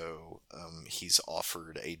 and so he's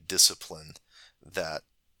offered a discipline that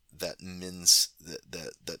mends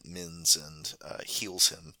and heals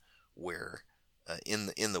him where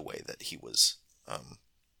in the way that he was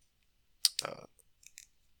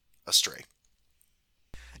astray.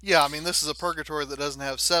 Yeah, I mean, this is a purgatory that doesn't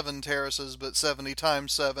have 7 terraces, but 70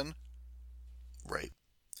 times 7. Right.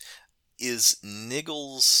 Is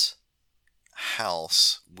Niggle's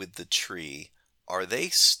house with the tree, are they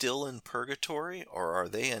still in purgatory, or are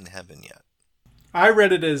they in heaven yet? I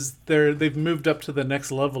read it as they've moved up to the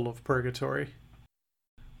next level of purgatory.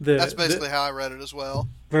 That's basically how I read it as well.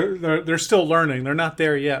 They're still learning. They're not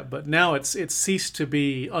there yet, but now it's ceased to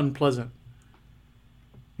be unpleasant.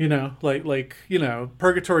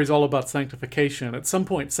 Purgatory is all about sanctification. At some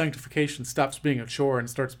point, sanctification stops being a chore and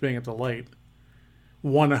starts being a delight.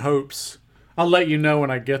 One hopes. I'll let you know when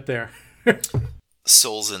I get there.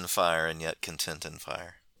 Souls in fire and yet content in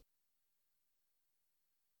fire.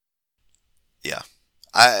 Yeah,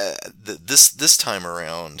 this time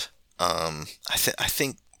around, I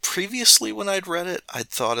think previously when I'd read it, I'd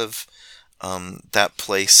thought of that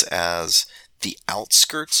place as the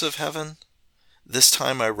outskirts of heaven. This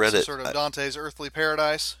time I read it sort of Dante's earthly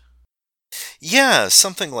paradise. Yeah,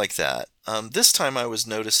 something like that. This time I was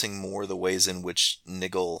noticing more the ways in which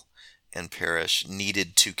Niggle and Parrish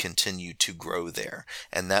needed to continue to grow there,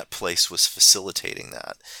 and that place was facilitating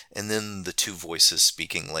that. And then the two voices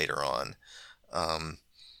speaking later on,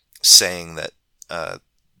 saying that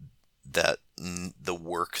the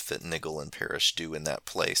work that Niggle and Parrish do in that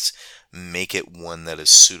place make it one that is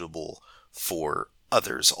suitable for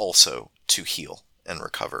others also to heal and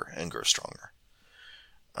recover and grow stronger.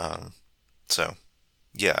 So,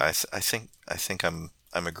 yeah, I think I'm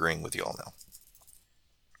agreeing with you all now.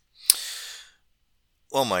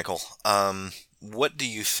 Well, Michael, what do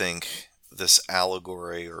you think this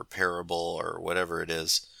allegory or parable or whatever it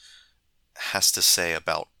is has to say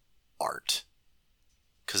about art?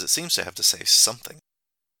 Because it seems to have to say something.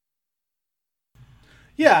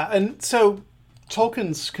 Yeah, and so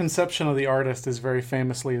Tolkien's conception of the artist is very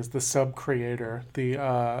famously as the sub-creator,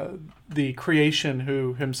 the creation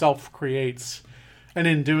who himself creates, and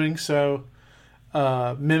in doing so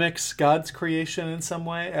mimics God's creation in some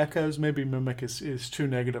way. Echoes, maybe mimic is too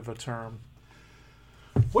negative a term.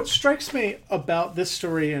 What strikes me about this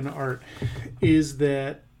story in art is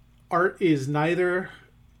that art is neither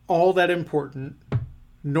all that important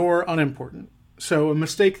nor unimportant. So a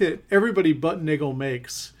mistake that everybody but Niggle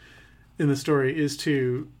makes in the story is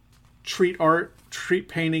to treat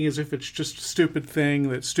painting as if it's just a stupid thing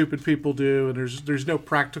that stupid people do, and there's no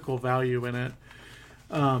practical value in it.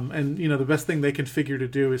 And the best thing they can figure to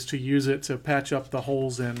do is to use it to patch up the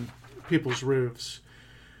holes in people's roofs.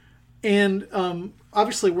 And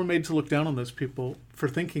obviously we're made to look down on those people for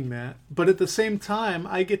thinking that. But at the same time,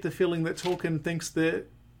 I get the feeling that Tolkien thinks that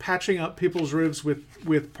patching up people's roofs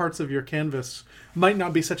with parts of your canvas might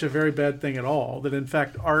not be such a very bad thing at all. That in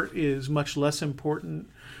fact, art is much less important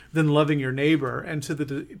than loving your neighbor. And to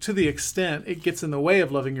the extent it gets in the way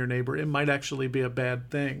of loving your neighbor, it might actually be a bad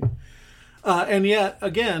thing. And yet,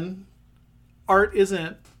 again, art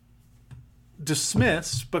isn't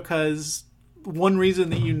dismissed because one reason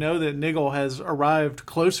that you know that Niggle has arrived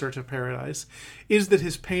closer to paradise is that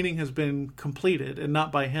his painting has been completed and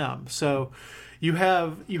not by him. So you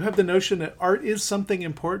have the notion that art is something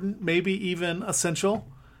important, maybe even essential,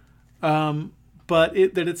 but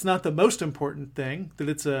that it's not the most important thing, that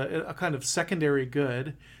it's a kind of secondary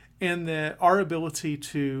good, and that our ability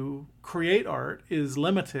to create art is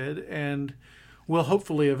limited and will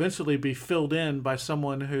hopefully eventually be filled in by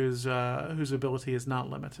someone whose ability is not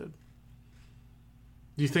limited.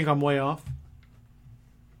 Do you think I'm way off?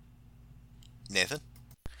 Nathan?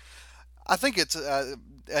 I think it's,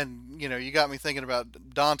 and you got me thinking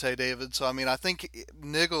about Dante, David. So I mean, I think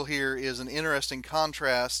Niggle here is an interesting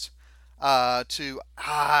contrast to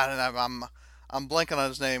I'm blanking on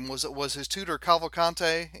his name. Was his tutor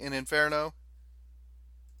Cavalcante in Inferno?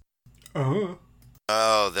 Uh-huh.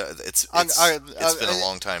 Oh, it's been a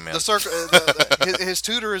long time, man. The circle, his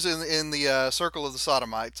tutor is in the circle of the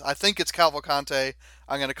Sodomites. I think it's Cavalcante.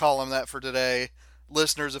 I'm going to call him that for today.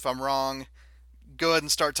 Listeners, if I'm wrong, go ahead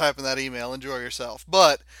and start typing that email. Enjoy yourself.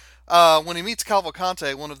 But when he meets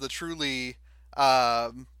Cavalcante, one of the truly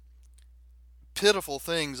pitiful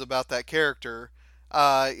things about that character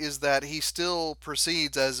is that he still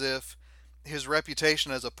proceeds as if his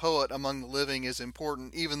reputation as a poet among the living is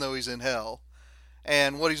important, even though he's in hell.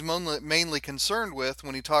 And what he's mainly concerned with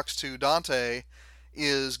when he talks to Dante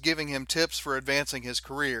is giving him tips for advancing his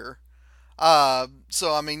career.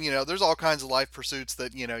 So, I mean, there's all kinds of life pursuits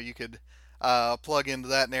that, you could plug into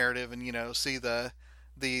that narrative and, see the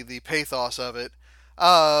pathos of it.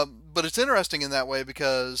 But it's interesting in that way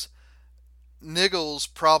because Niggle's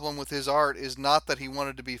problem with his art is not that he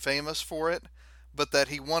wanted to be famous for it, but that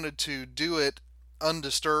he wanted to do it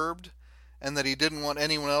undisturbed and that he didn't want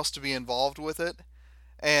anyone else to be involved with it.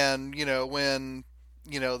 And, when,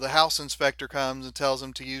 the house inspector comes and tells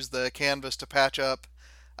him to use the canvas to patch up,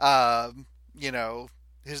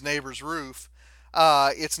 his neighbor's roof,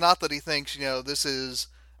 it's not that he thinks, this is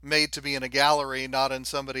made to be in a gallery, not in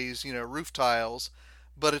somebody's, roof tiles,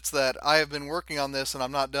 but it's that I have been working on this and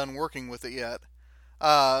I'm not done working with it yet.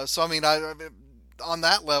 So, I mean, on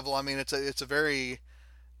that level, I mean, it's a very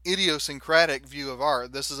idiosyncratic view of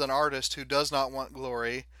art. This is an artist who does not want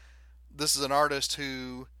glory. This is an artist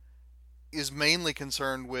who is mainly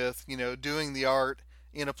concerned with, doing the art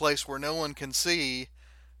in a place where no one can see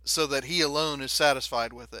so that he alone is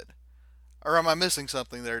satisfied with it. Or am I missing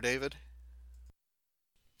something there, David?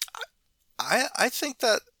 I think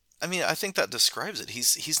that describes it.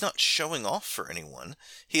 He's not showing off for anyone.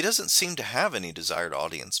 He doesn't seem to have any desired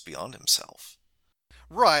audience beyond himself.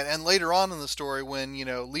 Right, and later on in the story when,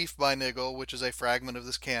 Leaf by Niggle, which is a fragment of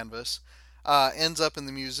this canvas, ends up in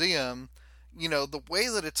the museum, the way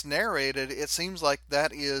that it's narrated, it seems like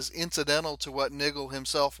that is incidental to what Niggle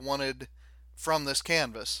himself wanted from this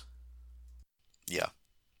canvas. Yeah.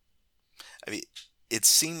 I mean, it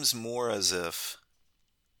seems more as if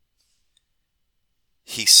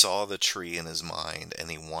he saw the tree in his mind and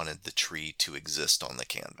he wanted the tree to exist on the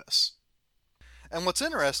canvas. And what's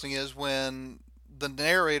interesting is when the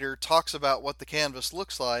narrator talks about what the canvas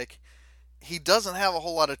looks like, he doesn't have a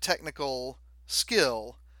whole lot of technical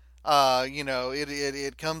skill.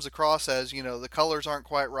 It comes across as, the colors aren't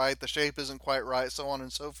quite right, the shape isn't quite right, so on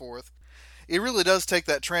and so forth. It really does take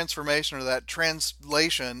that transformation or that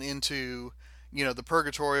translation into, the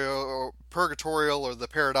purgatorial or the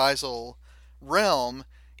paradisal realm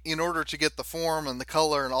in order to get the form and the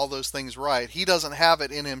color and all those things right. He doesn't have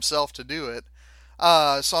it in himself to do it.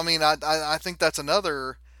 So, I mean, I think that's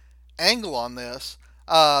another angle on this,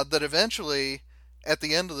 that eventually, at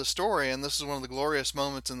the end of the story, and this is one of the glorious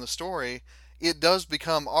moments in the story, it does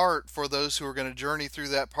become art for those who are going to journey through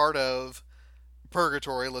that part of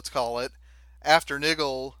purgatory, let's call it, after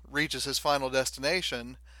Niggle reaches his final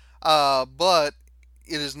destination, but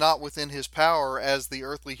it is not within his power as the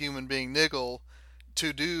earthly human being Niggle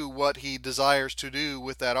to do what he desires to do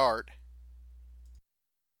with that art.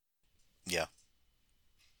 Yeah.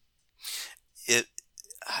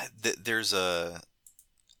 There's one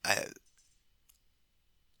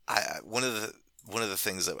of the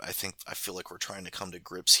things that I feel like we're trying to come to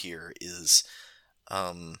grips here is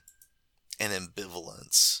an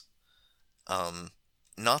ambivalence.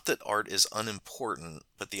 Not that art is unimportant,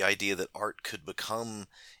 but the idea that art could become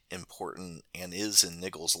important and is in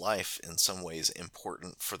Niggle's life in some ways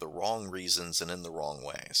important for the wrong reasons and in the wrong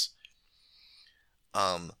ways.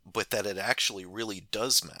 But that it actually really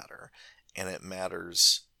does matter, and it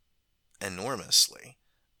matters enormously.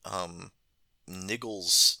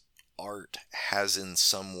 Niggle's art has in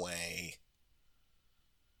some way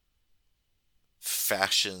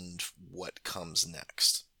fashioned what comes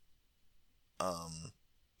next.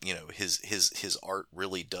 his art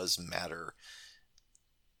really does matter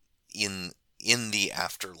in the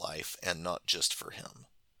afterlife and not just for him.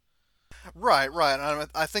 Right. And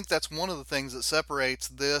I think that's one of the things that separates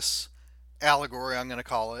this allegory, I'm going to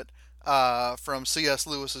call it, from C.S.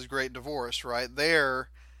 Lewis's Great Divorce. Right there,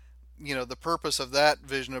 the purpose of that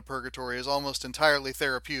vision of purgatory is almost entirely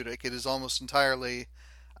therapeutic. It is almost entirely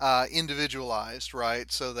individualized,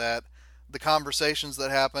 right? So that the conversations that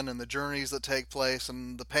happen and the journeys that take place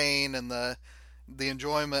and the pain and the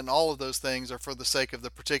enjoyment and all of those things are for the sake of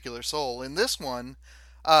the particular soul. In this one,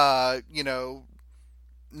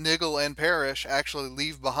 Niggle and Parrish actually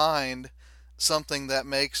leave behind something that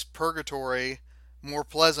makes purgatory more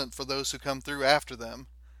pleasant for those who come through after them.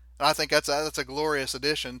 And I think that's a glorious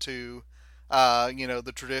addition to,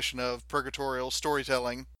 the tradition of purgatorial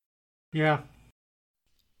storytelling. Yeah.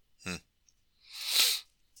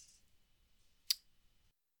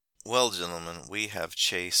 Well, gentlemen, we have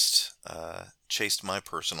chased my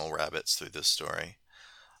personal rabbits through this story.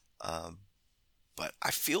 But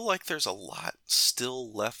I feel like there's a lot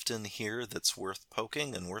still left in here that's worth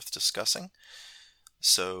poking and worth discussing.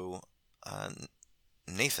 So,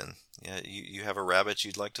 Nathan, you have a rabbit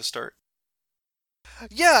you'd like to start?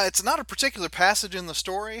 Yeah, it's not a particular passage in the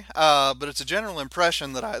story, but it's a general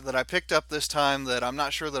impression that I picked up this time that I'm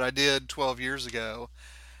not sure that I did 12 years ago.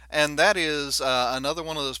 And that is another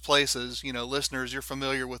one of those places, listeners, you're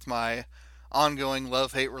familiar with my ongoing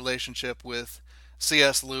love-hate relationship with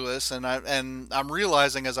C.S. Lewis, and I'm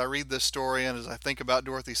realizing as I read this story and as I think about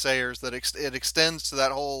Dorothy Sayers that it extends to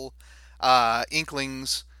that whole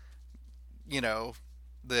Inklings, I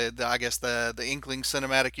guess the Inklings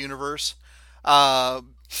cinematic universe.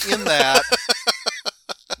 In that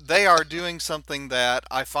they are doing something that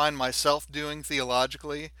I find myself doing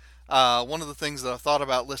theologically. One of the things that I've thought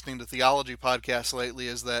about listening to theology podcasts lately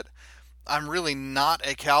is that I'm really not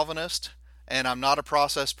a Calvinist, and I'm not a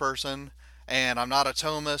process person, and I'm not a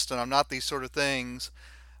Thomist, and I'm not these sort of things,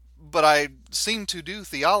 but I seem to do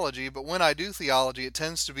theology. But when I do theology, it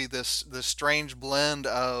tends to be this strange blend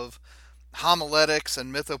of homiletics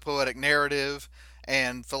and mythopoetic narrative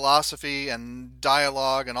and philosophy and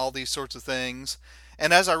dialogue and all these sorts of things.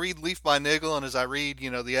 And as I read Leaf by Niggle and as I read,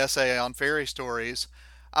 the essay on fairy stories,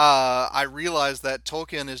 I realize that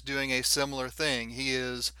Tolkien is doing a similar thing.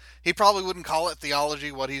 He probably wouldn't call it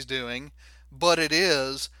theology what he's doing, but it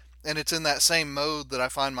is, and it's in that same mode that I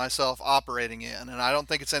find myself operating in. And I don't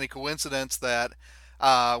think it's any coincidence that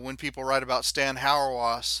when people write about Stan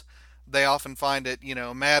Hauerwas, they often find it,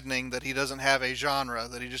 maddening that he doesn't have a genre,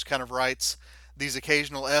 that he just kind of writes these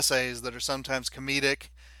occasional essays that are sometimes comedic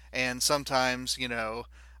and sometimes,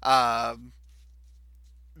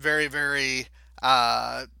 very, very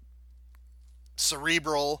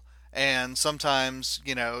cerebral, and sometimes,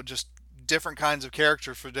 just different kinds of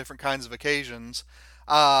characters for different kinds of occasions.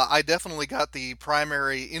 I definitely got the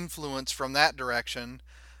primary influence from that direction,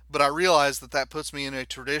 but I realize that puts me in a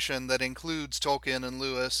tradition that includes Tolkien and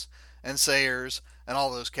Lewis and Sayers and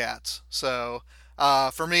all those cats. So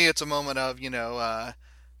for me, it's a moment of,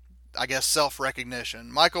 I guess,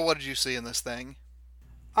 self-recognition. Michael, what did you see in this thing?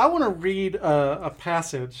 I want to read a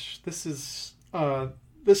passage. This is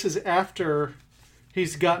after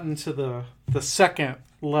he's gotten to the second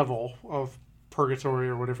level of purgatory,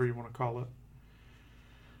 or whatever you want to call it.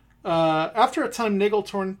 After a time, Niggle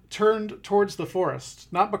turned towards the forest,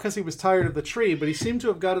 not because he was tired of the tree, but he seemed to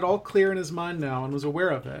have got it all clear in his mind now and was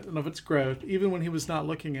aware of it and of its growth, even when he was not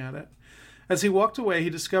looking at it. As he walked away,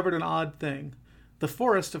 he discovered an odd thing. The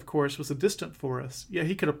forest, of course, was a distant forest, yet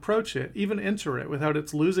he could approach it, even enter it, without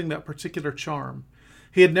its losing that particular charm.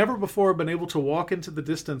 He had never before been able to walk into the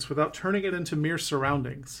distance without turning it into mere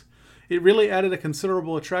surroundings. It really added a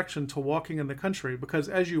considerable attraction to walking in the country, because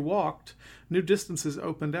as you walked, new distances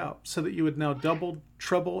opened out, so that you had now double,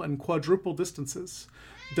 treble, and quadruple distances.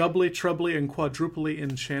 Doubly, trebly, and quadruply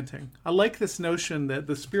enchanting. I like this notion that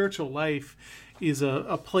the spiritual life is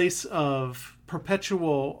a place of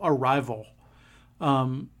perpetual arrival.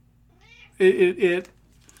 It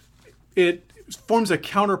forms a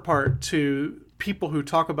counterpart to people who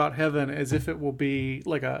talk about heaven as if it will be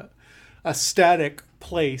like a static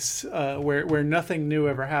place where nothing new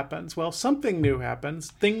ever happens. Well, something new happens.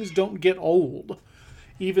 Things don't get old,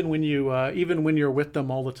 even when you're with them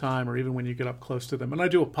all the time, or even when you get up close to them. And I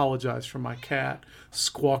do apologize for my cat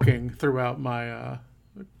squawking throughout my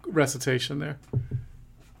recitation there.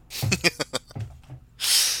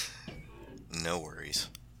 No worries.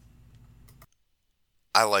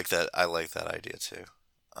 I like that idea too.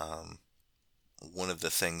 One of the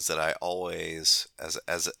things that I always,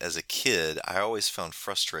 as a kid, I always found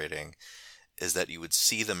frustrating is that you would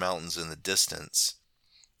see the mountains in the distance,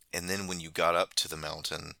 and then when you got up to the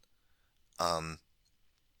mountain,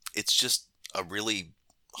 it's just a really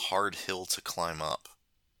hard hill to climb up.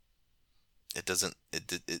 It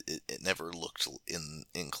never looked in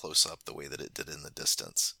close up the way that it did in the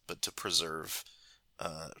distance. But to preserve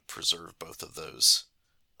both of those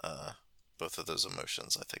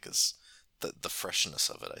emotions, I think is the freshness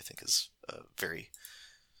of it. I think is a very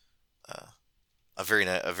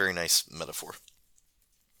nice metaphor.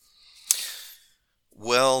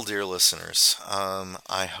 Well, dear listeners,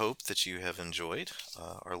 I hope that you have enjoyed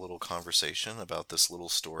our little conversation about this little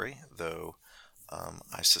story, though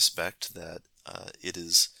I suspect that it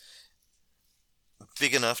is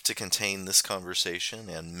big enough to contain this conversation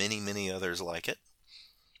and many, many others like it.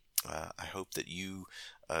 I hope that you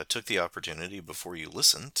took the opportunity before you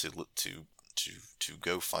listened to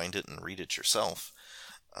go find it and read it yourself.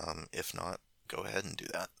 If not, go ahead and do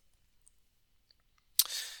that.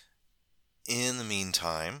 In the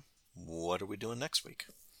meantime, what are we doing next week?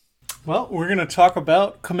 Well, we're going to talk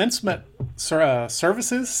about commencement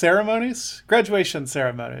services, ceremonies, graduation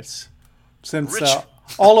ceremonies, since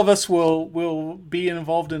all of us will be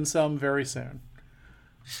involved in some very soon.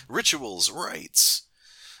 Rituals, rites,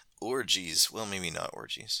 orgies. Well, maybe not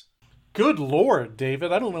orgies. Good Lord,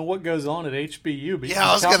 David. I don't know what goes on at HBU, but yeah,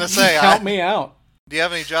 I was going to say, count me out. Do you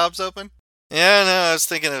have any jobs open? Yeah, no, I was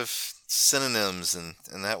thinking of synonyms, and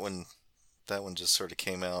that one just sort of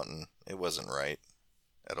came out, and it wasn't right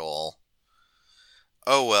at all.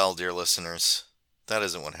 Oh well, dear listeners, that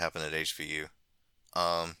isn't what happened at HBU.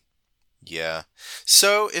 Yeah.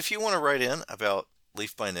 So if you want to write in about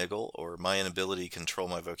Leaf by Niggle, or my inability to control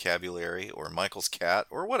my vocabulary, or Michael's cat,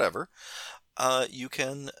 or whatever, you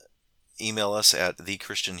can email us at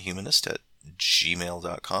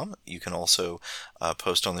thechristianhumanist@gmail.com. You can also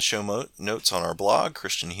post on the show notes on our blog,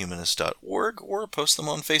 christianhumanist.org, or post them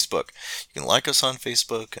on Facebook. You can like us on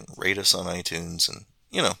Facebook and rate us on iTunes, and,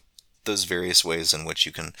 those various ways in which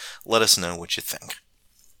you can let us know what you think.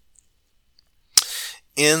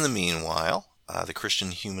 In the meanwhile, the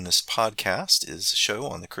Christian Humanist Podcast is a show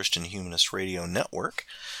on the Christian Humanist Radio Network.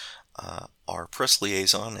 Our press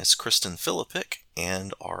liaison is Kristen Philippic,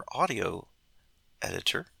 and our audio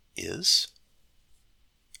editor is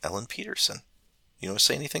Ellen Peterson. You want to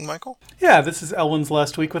say anything, Michael? Yeah, this is Ellen's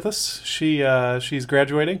last week with us. She's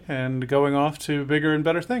graduating and going off to bigger and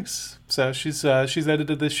better things. So she's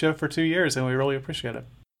edited this show for 2 years, and we really appreciate it.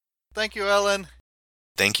 Thank you, Ellen.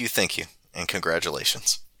 Thank you, and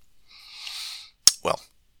congratulations. Well,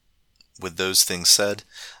 with those things said,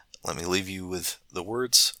 let me leave you with the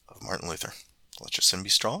words of Martin Luther. Let your sin be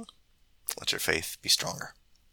strong. Let your faith be stronger.